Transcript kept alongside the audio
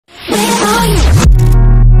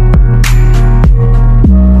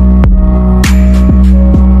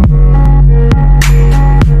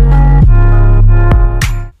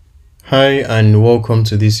Hi and welcome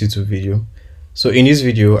to this YouTube video. So in this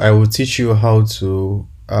video I will teach you how to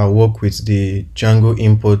work with the Django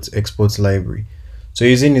import-export library. So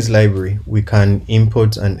using this library we can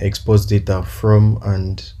import and export data from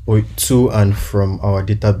or to and from our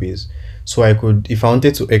database. So if I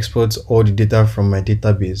wanted to export all the data from my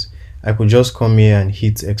database, I could just come here and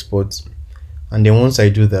hit export, and then once I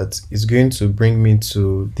do that, it's going to bring me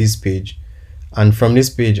to this page, and from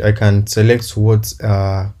this page I can select what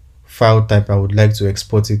file type I would like to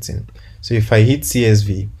export it in. So if I hit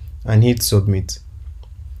CSV and hit submit,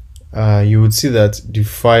 you would see that the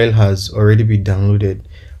file has already been downloaded,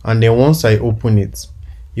 and then once I open it,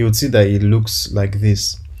 you would see that it looks like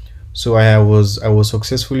this. So I was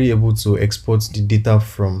successfully able to export the data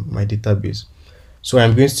from my database. So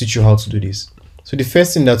I'm going to teach you how to do this. So the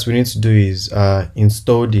first thing that we need to do is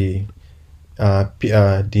install the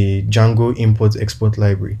Django import-export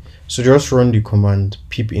library. So just run the command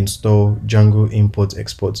pip install Django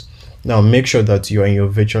import-export. Now make sure that you are in your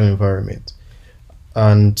virtual environment.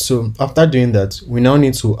 And so after doing that, we now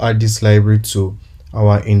need to add this library to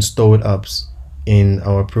our installed apps in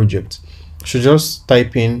our project. So just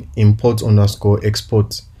type in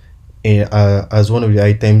import_export as one of the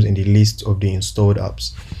items in the list of the installed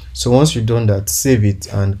apps. So once you've done that, save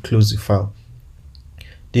it and close the file.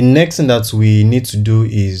 The next thing that we need to do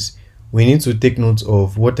is we need to take note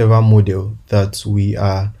of whatever model that we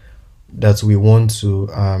want to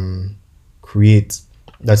create.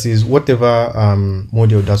 That is, whatever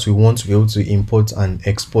model that we want to be able to import and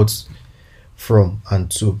export from and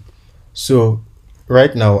to. So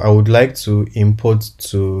right now I would like to import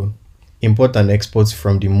and export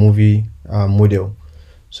from the movie model.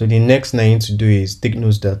 So the next thing I need to do is take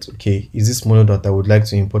note that, okay, is this model that I would like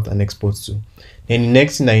to import and export to. Then the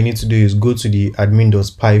next thing I need to do is go to the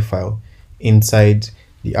admin.py file inside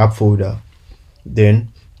the app folder.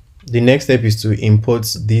 Then the next step is to import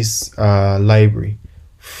this library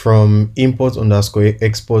from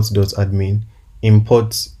import_export.admin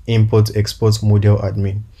import model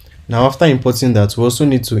admin. Now after importing that, we also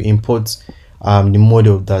need to import the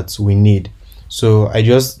model that we need. So I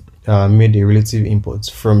just made a relative import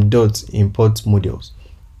from .import models.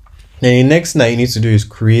 Then the next thing that you need to do is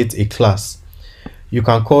create a class. You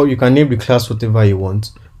can name the class whatever you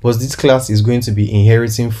want, but this class is going to be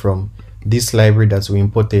inheriting from this library that we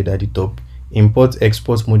imported at the top,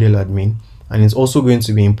 import-export model admin, and it's also going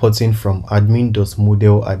to be importing from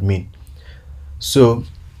admin.model_admin. So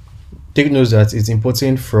take note that it's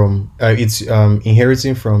importing from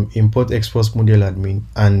inheriting from import-export model admin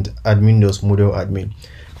and admin.model_admin.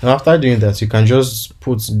 Now after doing that, you can just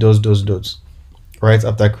put ... right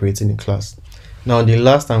after creating a class. Now the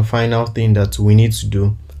last and final thing that we need to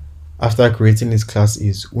do after creating this class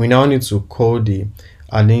is we now need to call the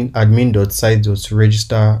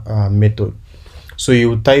admin.size.register method. So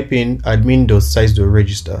you type in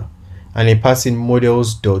admin.size.register and you pass in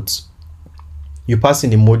you pass in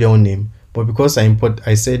the model name, but because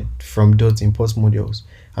I said from .import models,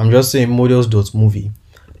 I'm just saying models.movie.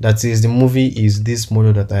 That is, the movie is this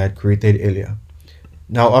model that I had created earlier.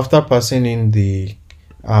 Now after passing in the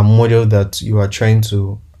model that you are trying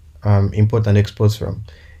to import and export from,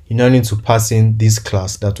 you now need to pass in this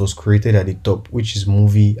class that was created at the top, which is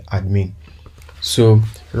movie admin. So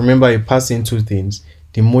remember, you pass in two things: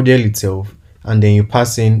 the model itself, and then you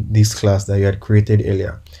pass in this class that you had created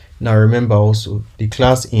earlier. Now remember also, the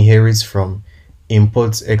class inherits from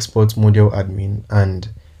import-export model admin and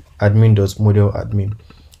admin.model_admin.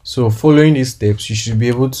 So following these steps, you should be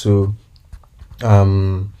able to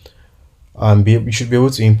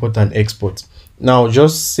import and export. Now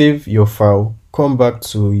just save your file, come back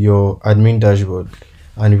to your admin dashboard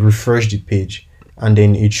and refresh the page, and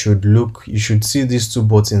then you should see these two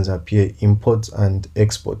buttons appear, import and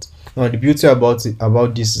export. Now the beauty about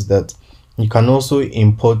this is that you can also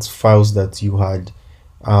import files that you had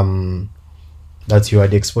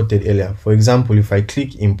exported earlier. For example, if I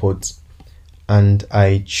click import and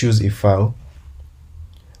I choose a file,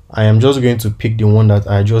 I am just going to pick the one that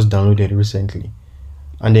I just downloaded recently,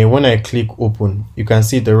 and then when I click open, you can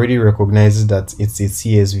see it already recognizes that it's a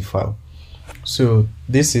CSV file. So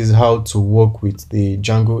this is how to work with the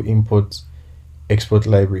Django import-export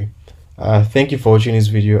library. Thank you for watching this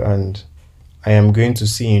video, and I am going to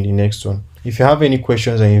see you in the next one. If you have any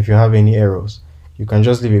questions and if you have any errors, you can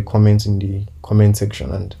just leave a comment in the comment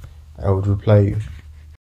section and I would reply you.